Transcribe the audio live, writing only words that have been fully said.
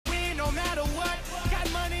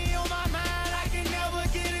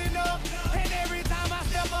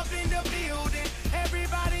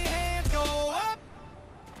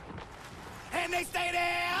And they stay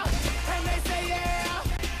there, and they say yeah,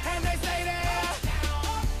 and they stay there.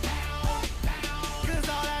 Cause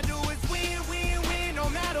all I do is win, win, win, no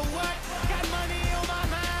matter what. Got money on my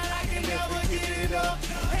mind, I can never get it up.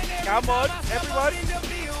 And come on, everyone. In the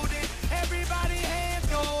building, everybody hands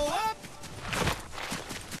go up.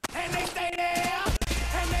 And they stay there,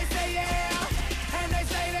 and they say yeah, and they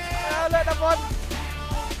say there. Let them on.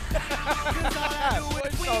 Cause all I do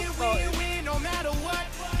is win, win, win, no matter what.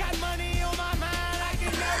 Got money on my mind, I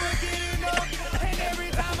can never get enough. And every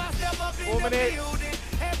time I step up in the building,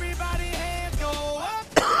 everybody hands go up.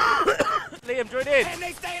 Liam, join in. And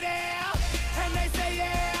they stay there, and they say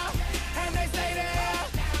yeah, and they stay there.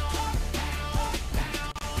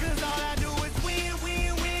 Cause all I do is win,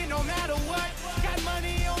 win, win, no matter what. Got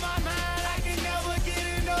money on my mind, I can never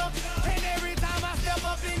get enough. And every time I step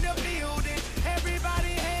up in the building,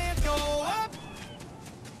 everybody hands go up.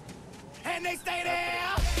 And they stay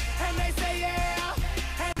there, and they say yeah,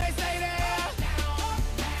 and they say there.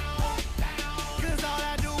 Cause all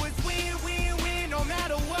I do is win, win, win, no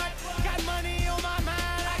matter what. Got money on my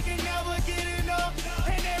mind, I can never get enough.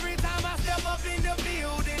 And every time I step up in the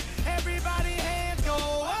building, everybody hands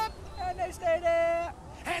go up. And they stay there.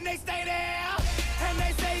 And they stay there, and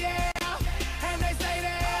they say yeah, and they say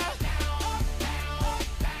there.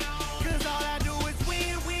 Cause all I do is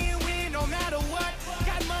win, win, win, no matter what.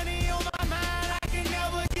 Got money on my mind, I can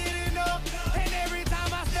never get enough. And every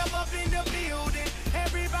time I step up in the building,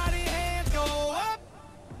 everybody hands go up.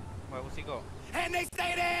 Wait, what's he got? And they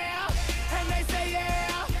stay there, and they say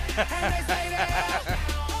yeah, and they say there.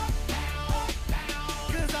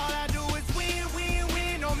 Cause all I do is win, win,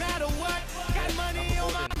 win, no matter what. Got money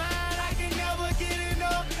on my mind, I can never get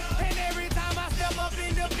enough. And every time I step up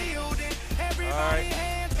in the building, everybody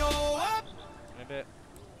hands go up. In a bit.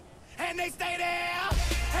 And they stay there,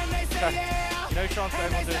 and they say yeah. You know Sean's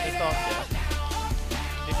going on doing this dance, yeah?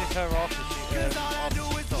 This is her after she Cause all I do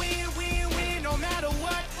is win, win, win, no matter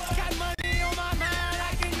what. Got money on my mind,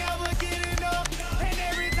 I can never get enough. And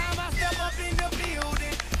every time I step up in the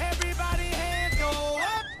building, everybody hands go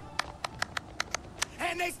up.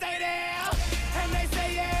 And they stay there, and they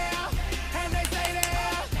say yeah, and they say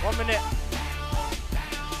there. 1 minute.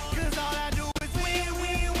 Cause all I do is win,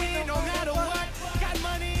 win, win, no matter what. Got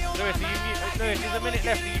money on Lewis, my are you mind, muted? Lewis, there's a minute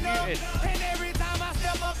left. Are you muted? and every time I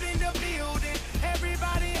step up in the building,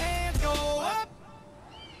 everybody hands go up.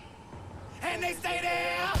 And they stay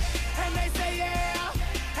there, and they say yeah,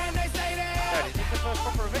 and they say there. Dad, is this the first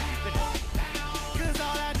proper event you've been in? Cause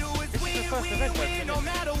all I do is win, win, win, no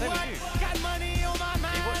matter what. Got money on my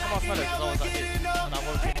mind, I can never get enough.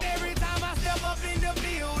 And every time I step up in the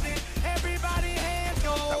building, everybody hands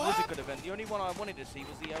go up. That was a good event. The only one I wanted to see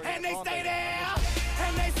was the area. And they stay there,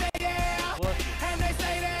 and they say yeah, and they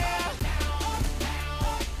say there.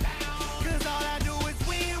 Cause all I do is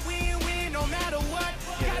win, win, win, no matter what.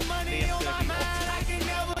 Got money on my mind, I can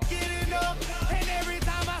never get enough. And every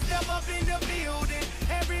time I step up in the building,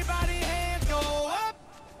 everybody hands go up.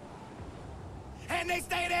 And they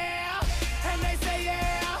stay there, and they say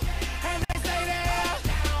yeah, and they say there.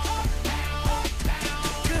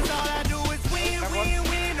 Cause all I do is win, win,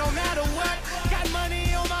 win, no matter what. Got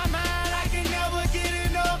money on my mind, I can never get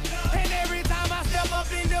enough. And every time I step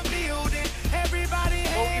up in the building, everybody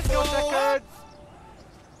hands go up.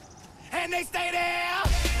 And they stay there,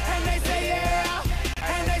 and they say yeah,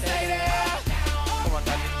 and they say there. Come on,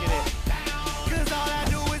 Dad, just get it. Cause all I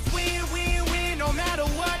do is win, win, win, no matter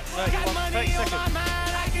what. Got money on my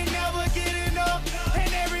mind, I can never get enough.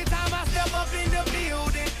 And every time I step up in the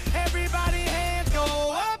building, everybody hands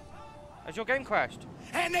go up. Has your game crashed?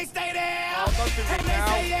 And they stay there, Oh, don't do and it they now.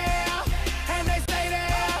 say yeah, and they stay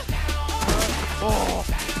there. Oh,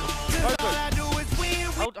 Cause all I do is win,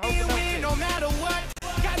 hold the win, belt win, in. no matter what.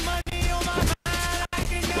 Got money on my mind, I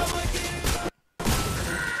can never get enough.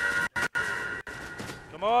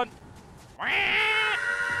 come on.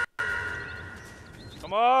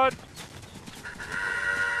 Come on.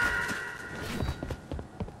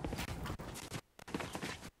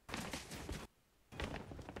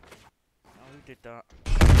 Oh, who did that?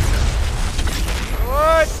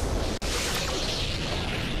 What?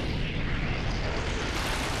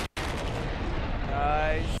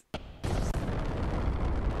 Guys.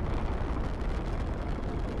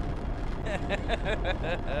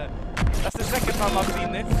 That's the second time I've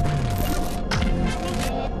seen this. Is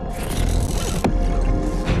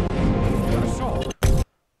that a shot? Is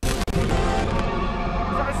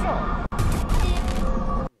that a shot?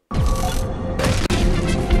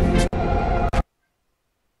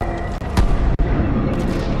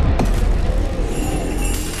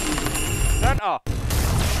 Santa!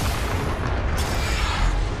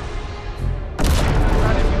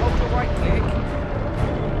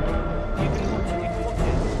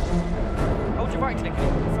 right click and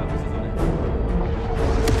it focuses on it.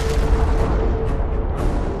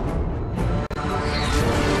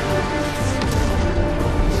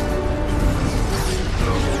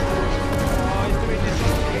 Oh, he's doing this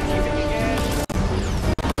thing again.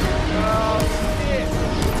 Oh, shit.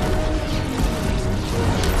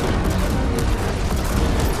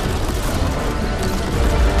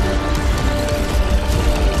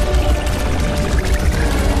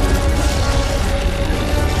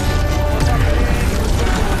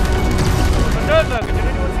 Did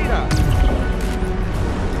anyone see that?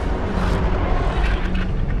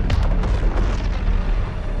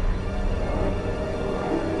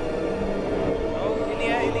 Oh, in the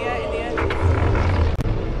air, in the air, in the air.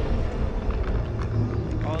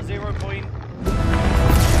 Oh, 0 point.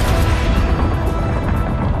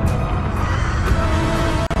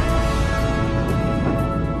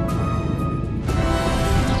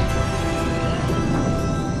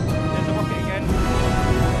 There's a rocket again.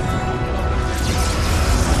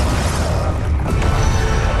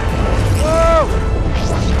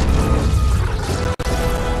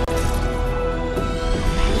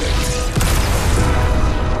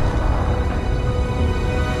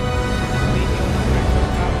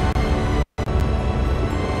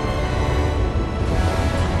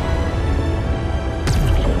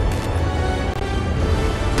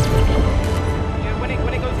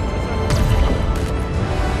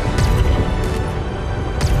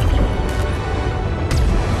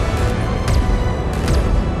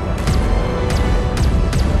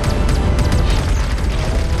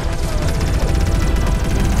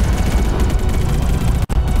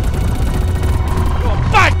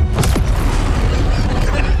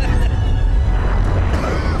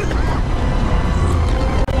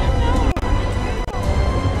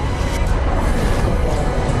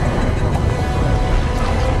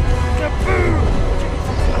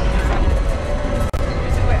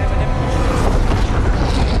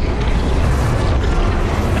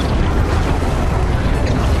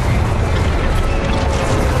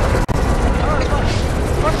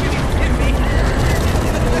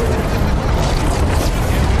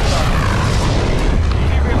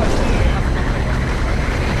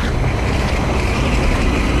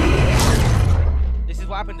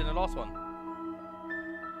 In the last one.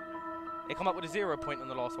 It come up with a 0 point on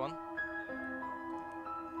the last one.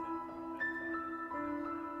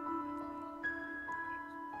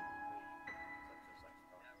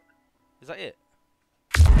 Is that it?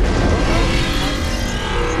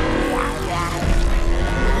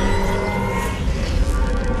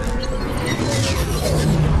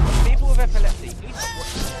 People with epilepsy, please stop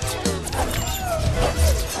watching.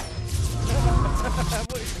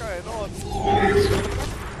 What is going on?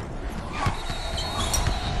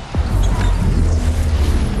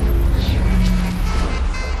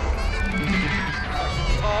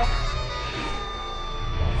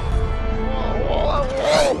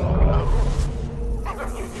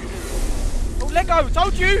 Lego,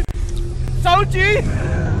 told you! Told you!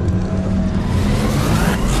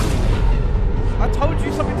 I told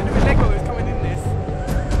you something to do with Lego is coming in this.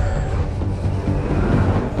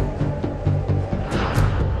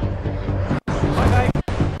 Hi Dave.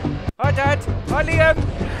 Hi Dad. Hi Liam.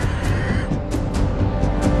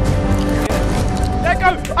 Yeah. Lego,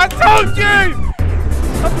 I told you!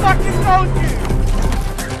 I fucking told you!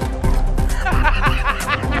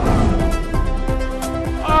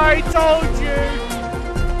 I told you!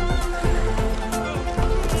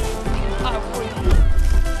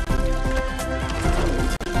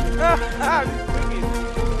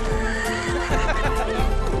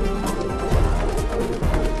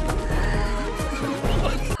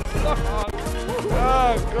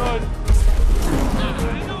 Oh god!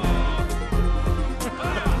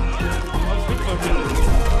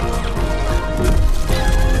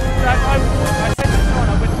 I said to someone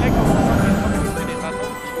I went Lego or something minutes, I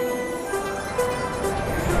told you.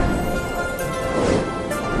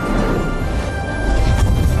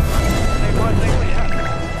 They might think what you have.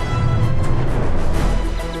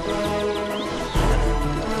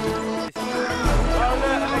 Oh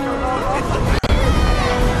look, and they go lava.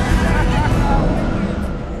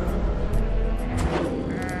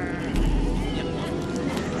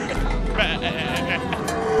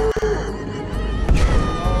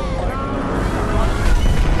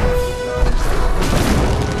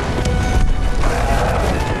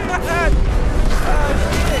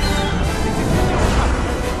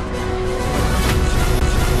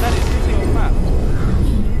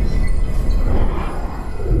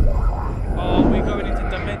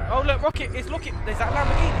 Rocket, it's looking, there's that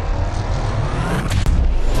Lamborghini.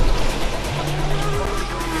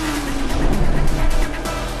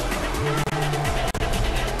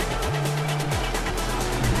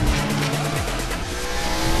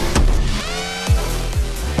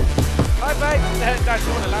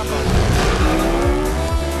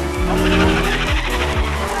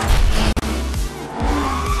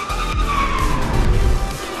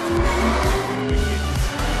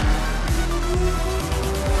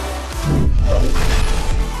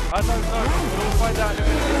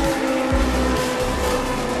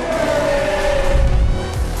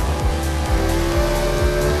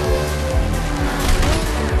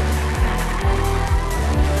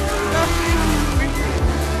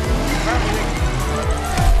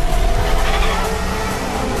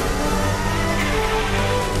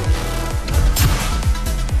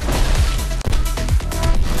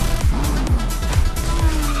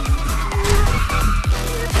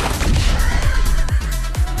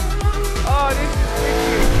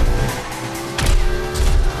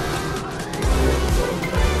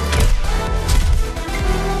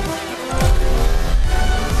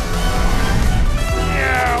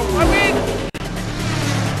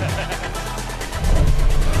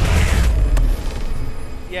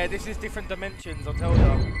 different dimensions, I'll tell you.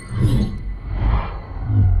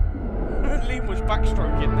 Liam was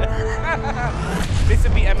backstroking there. This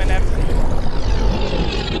would be Eminem.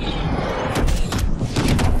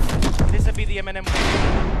 This would be the Eminem.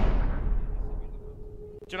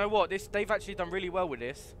 Do you know what? They've actually done really well with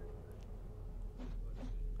this.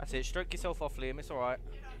 That's it. Stroke yourself off, Liam. It's alright.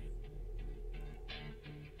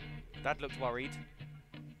 Dad looks worried.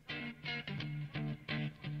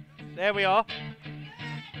 There we are.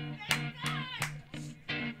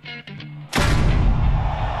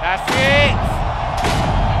 That's it!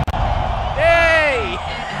 Yay!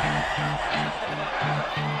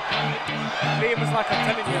 Liam was like, I'm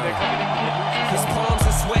telling you, they're coming in with it. His palms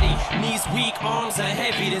are sweaty, knees weak, arms are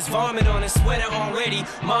heavy. There's vomit on his sweater already.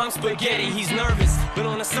 Mom's spaghetti, he's nervous, but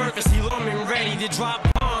on the surface he's warm and ready to drop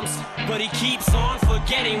bombs. But he keeps on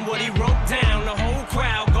forgetting what he wrote down. The whole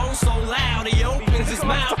crowd goes so loud, he opens his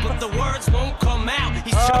mouth, but the words won't come out.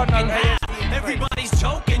 He's choking out. Everybody's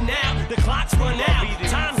joking now. The clock's run out.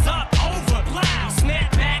 Time's up. Over. Loud.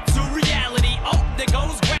 Snap back to reality. Oh, there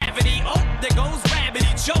goes gravity. Oh, there goes rabbit.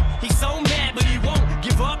 He choke. He's so mad, but he won't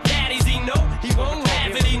give up. Daddies, he know he won't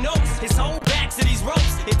have it. He knows his whole back to these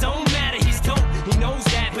ropes. It don't matter. He's dope. He knows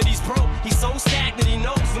that, but he's broke. He's so stagnant. He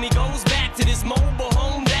knows when he goes back to this mobile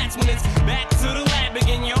home. That's when it's back to the lab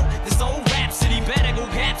again, yo. This old rhapsody better go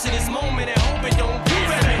capture this moment and hope it don't do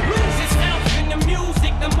it. Lose itself in the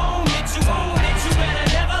music. The moment you own it, you better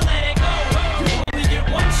never let it go. You only get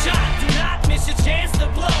one shot. Do not miss your chance to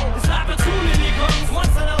blow. This opportunity comes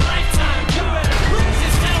once in a lifetime. You better lose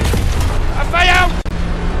yourself. I fail!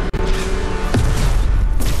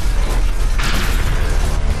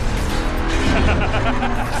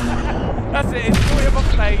 That's it, enjoy him on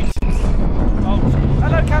stage. Oh,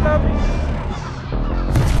 hello, Callum.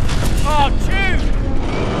 Oh, chew!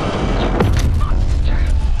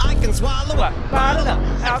 I can swallow up, bottle up,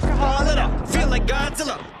 alcohol it up. Feel like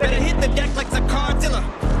Godzilla. Better hit the deck like the cartilla.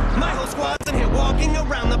 My whole squad's in here walking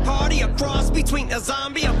around the party. A cross between a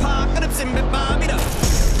zombie apocalypse and Bobby the.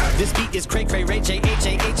 This beat is cray cray, Ray J,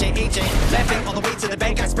 H-A-H-A-H-A. Laughing all the way to the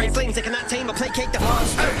bank. I spray flames that cannot tame or placate the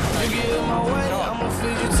monster. You get in my way, I'ma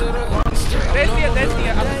feed you to the monster. There's the I'm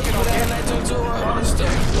looking on there.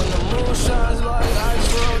 When the moon shines like ice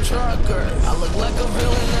road trucker, I look like a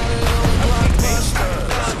villain out of a blockbuster.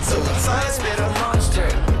 Until the fire spit a monster.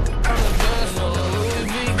 I'm the best on the Louis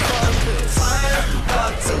V carpet. Fire,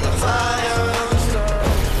 up to the fire.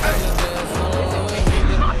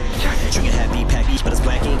 Drinking happy pack beach, but it's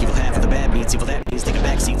black ink. Evil half of the bad beats. Evil that means take a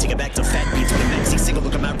backseat, take it back to fat beats. With a maxi single,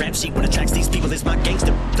 look at my rap sheet. What attracts these people is my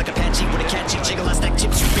gangster. Like a Apache with a catchy jiggle. I stack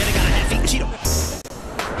chips. You better got a half-eat Cheeto.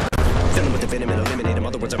 Fill him with the venom and eliminate him.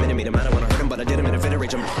 Other words, I'm intimate him. I don't wanna hurt him, but I did him and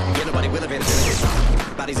eviscerate him. Get nobody will eviscerate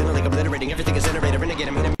him. Bodies in a lake obliterating. Everything is iterator. Renegade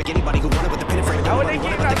him. Hit him. Anybody who wanted with the pin and frame. How are they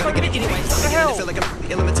getting that fucking anyway. what the hell? Feel like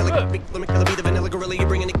I'm elemental. Let me be the vanilla gorilla. You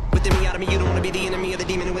bringing it within me out of me. You don't wanna be the enemy of the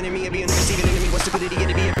demon who enemy of being the receiving enemy. What's stupidity? Get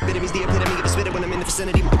to be every bit of me's the epitome of the spitter when I'm in the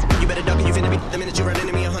vicinity. You better duck or you finna be. The minute you run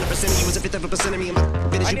into me, 100% of you was a fifth of a percent of me. I'm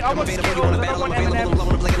finish you. I'm available. You wanna battle? I'm available. I'm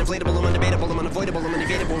blowing up like an inflatable. I'm undebatable. I'm unavoidable. I'm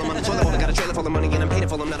unevadable. I'm on the toilet bowl. I got a trailer full of money and I'm paid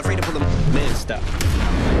for. I'm not afraid to pull them. Man, stop.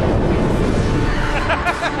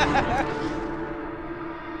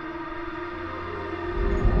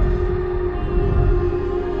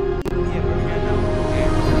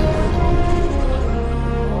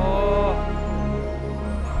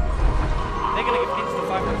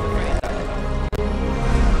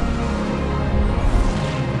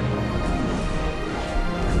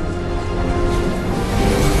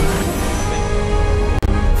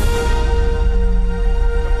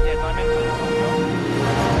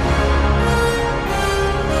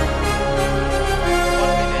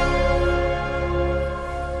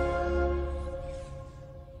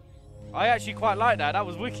 I actually quite like that. That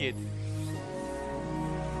was wicked.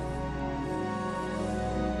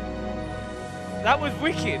 That was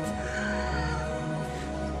wicked.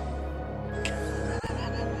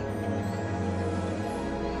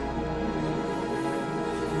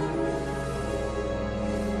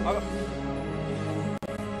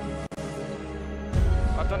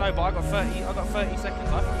 I don't know, but I got 30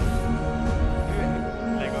 seconds left.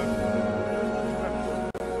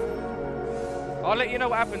 I'll let you know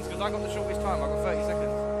what happens because I got the shortest time. I got 30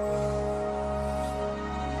 seconds.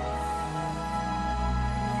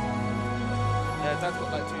 Yeah, Dad's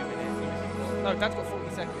got like 2 minutes. No, Dad's got 40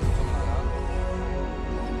 seconds or something like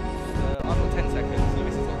that. I've got 10 seconds.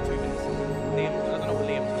 Lewis has got 2 minutes. Liam, I don't know what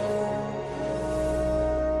Liam's got.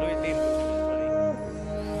 Liam's got 2 minutes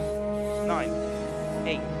 20. 9,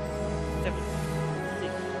 8, 7,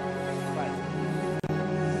 6, 5, 4,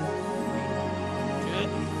 3, 2,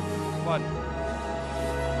 1.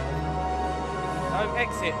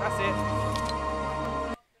 exit, that's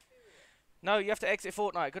it. No, you have to exit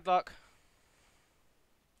Fortnite, good luck.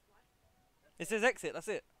 It says exit, that's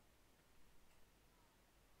it.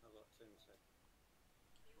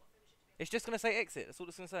 It's just going to say exit, that's all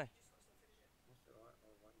it's going to say.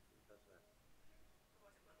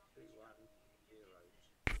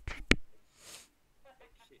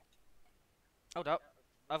 Hold up,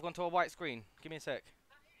 I've gone to a white screen. Give me a sec.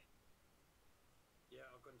 Yeah,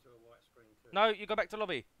 I've gone to a white screen too. No, you go back to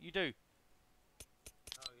lobby. You do.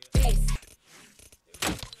 Oh yeah. It was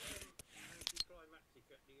anticlimactic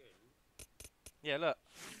at the end. Yeah, look.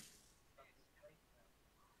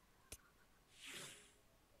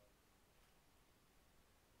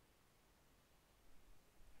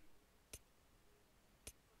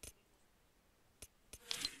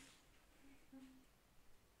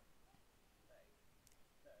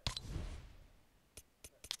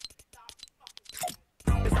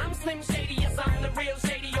 I'm Slim Shady, yes I'm the real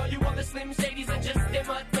Shady. All you other Slim Shadys are just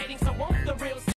imitating. So